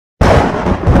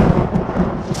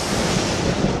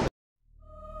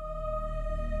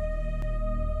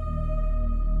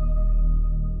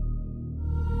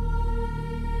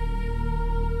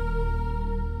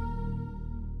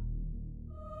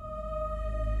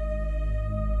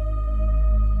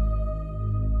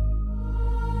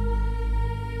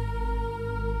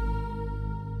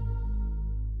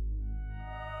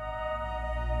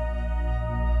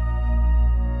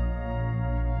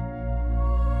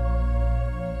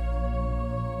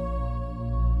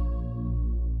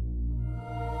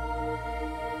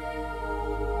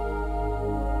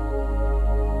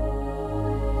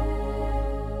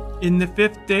In the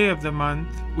 5th day of the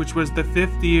month, which was the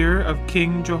 5th year of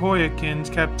King Jehoiachin's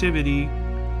captivity,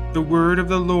 the word of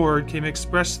the Lord came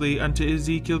expressly unto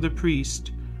Ezekiel the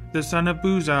priest, the son of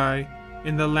Buzi,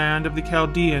 in the land of the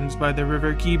Chaldeans by the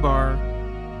river Chebar,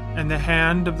 and the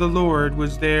hand of the Lord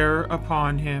was there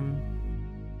upon him.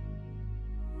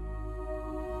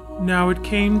 Now it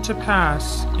came to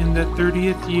pass in the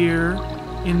 30th year,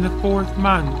 in the 4th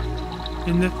month,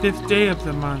 in the 5th day of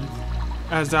the month,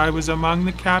 as I was among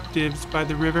the captives by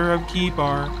the river of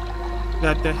Chebar,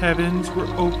 that the heavens were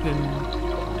opened,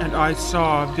 and I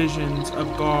saw visions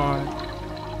of God.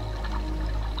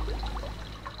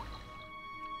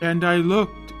 And I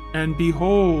looked, and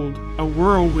behold, a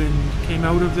whirlwind came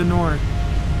out of the north,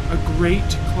 a great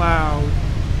cloud,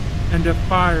 and a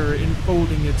fire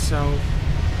enfolding itself,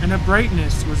 and a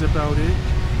brightness was about it,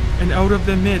 and out of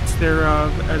the midst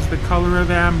thereof as the color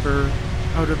of amber,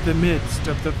 out of the midst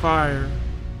of the fire.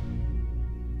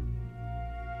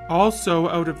 Also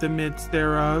out of the midst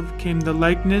thereof came the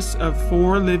likeness of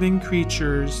 4 living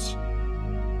creatures,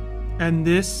 and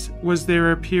this was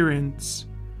their appearance.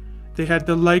 They had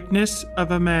the likeness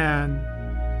of a man,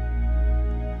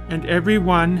 and every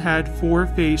one had 4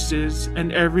 faces,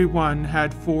 and every one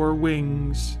had 4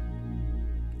 wings.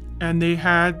 And they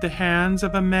had the hands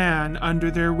of a man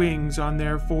under their wings on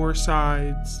their 4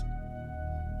 sides.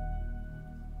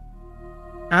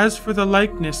 As for the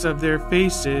likeness of their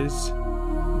faces,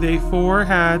 they 4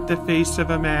 had the face of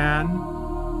a man,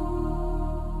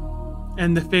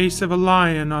 and the face of a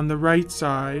lion on the right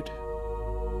side,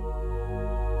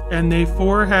 and they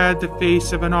 4 had the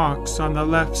face of an ox on the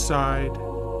left side.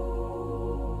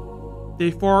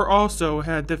 They 4 also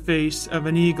had the face of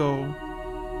an eagle.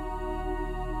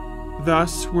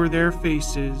 Thus were their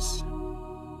faces.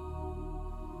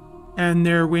 And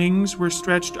their wings were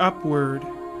stretched upward.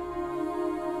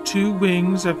 2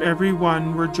 wings of every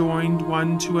one were joined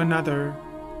one to another,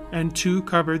 and 2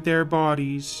 covered their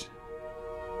bodies.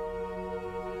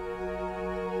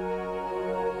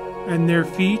 And their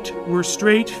feet were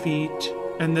straight feet,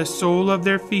 and the sole of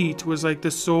their feet was like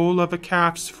the sole of a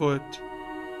calf's foot,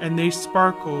 and they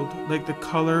sparkled like the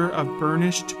color of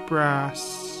burnished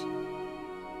brass.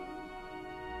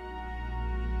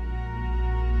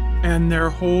 And their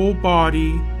whole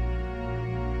body,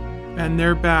 and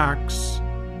their backs,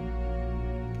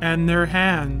 and their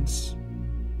hands,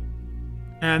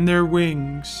 and their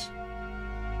wings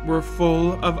were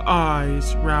full of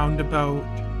eyes round about.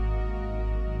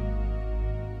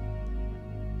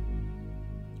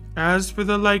 As for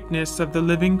the likeness of the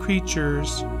living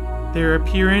creatures, their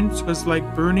appearance was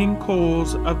like burning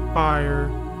coals of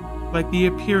fire, like the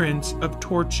appearance of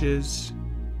torches.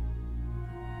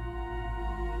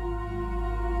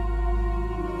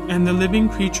 And the living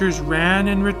creatures ran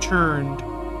and returned,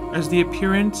 as the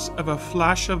appearance of a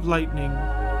flash of lightning.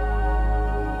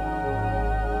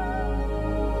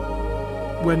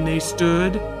 When they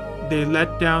stood, they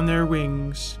let down their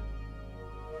wings.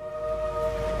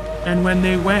 And when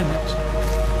they went,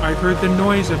 I heard the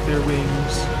noise of their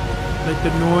wings, like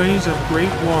the noise of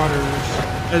great waters,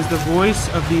 as the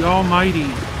voice of the Almighty,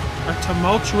 a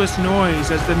tumultuous noise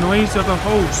as the noise of a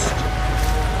host.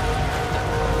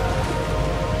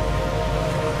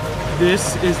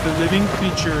 This is the living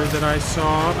creature that I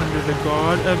saw under the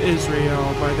God of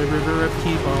Israel by the river of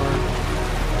Chebar,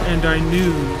 and I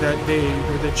knew that they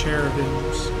were the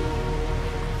cherubims.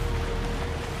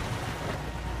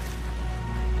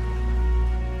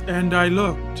 And I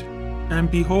looked,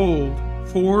 and behold,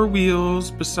 4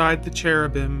 wheels beside the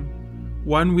cherubim,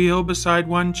 1 wheel beside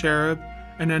one cherub,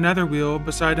 and another wheel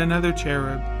beside another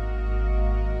cherub.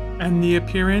 And the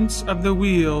appearance of the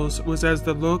wheels was as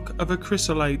the look of a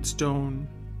chrysolite stone.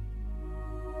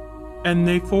 And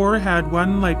they 4 had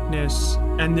one likeness,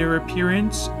 and their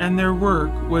appearance and their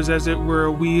work was as it were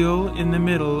a wheel in the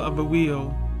middle of a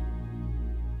wheel.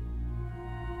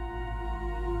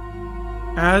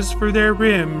 As for their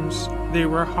rims, they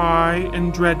were high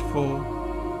and dreadful,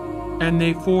 and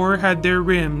they 4 had their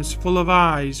rims full of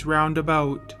eyes round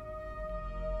about.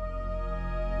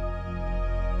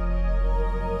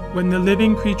 When the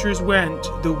living creatures went,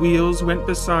 the wheels went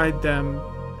beside them,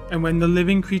 and when the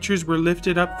living creatures were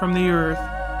lifted up from the earth,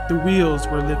 the wheels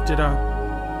were lifted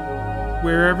up.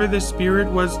 Wherever the Spirit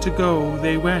was to go,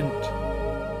 they went.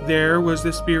 There was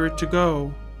the Spirit to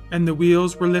go, and the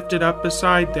wheels were lifted up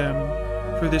beside them,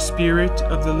 for the spirit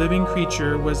of the living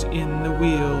creature was in the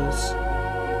wheels.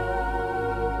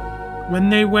 When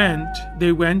they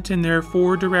went in their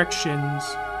 4 directions.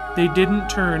 They didn't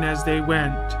turn as they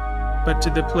went, but to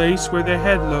the place where the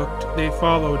head looked, they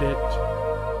followed it.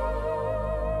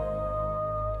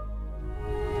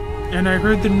 And I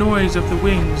heard the noise of the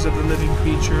wings of the living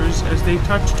creatures as they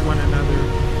touched one another,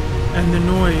 and the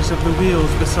noise of the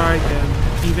wheels beside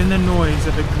them, even the noise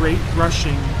of a great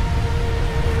rushing.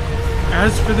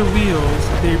 As for the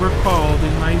wheels, they were called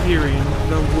in my hearing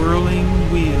the whirling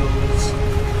wheels.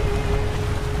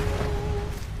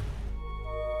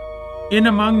 In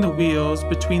among the wheels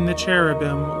between the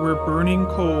cherubim were burning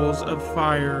coals of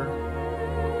fire.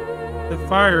 The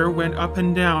fire went up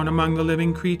and down among the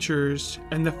living creatures,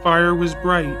 and the fire was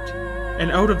bright,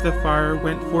 and out of the fire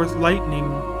went forth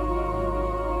lightning.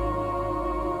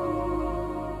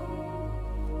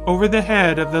 Over the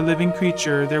head of the living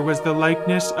creature there was the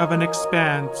likeness of an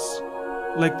expanse,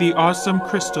 like the awesome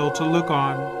crystal to look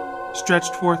on,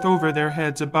 stretched forth over their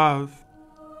heads above.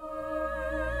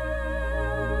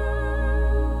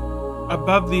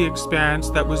 Above the expanse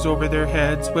that was over their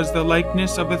heads was the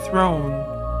likeness of a throne,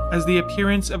 as the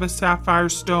appearance of a sapphire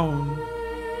stone.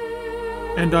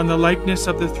 And on the likeness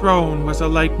of the throne was a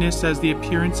likeness as the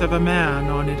appearance of a man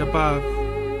on it above.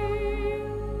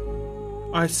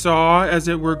 I saw as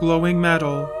it were glowing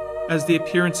metal, as the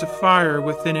appearance of fire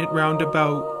within it round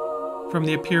about, from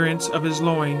the appearance of his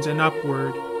loins and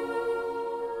upward.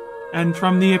 And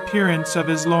from the appearance of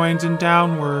his loins and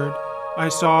downward, I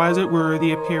saw as it were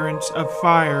the appearance of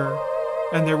fire,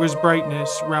 and there was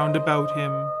brightness round about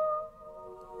him.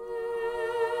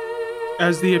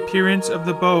 As the appearance of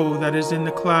the bow that is in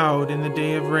the cloud in the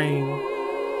day of rain,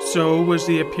 so was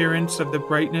the appearance of the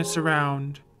brightness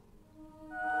around.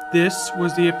 This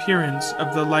was the appearance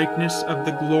of the likeness of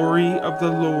the glory of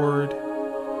the Lord.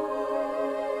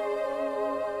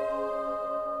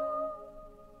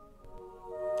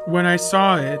 When I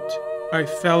saw it, I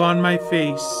fell on my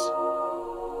face,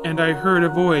 and I heard a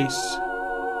voice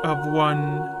of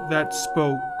one that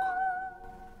spoke.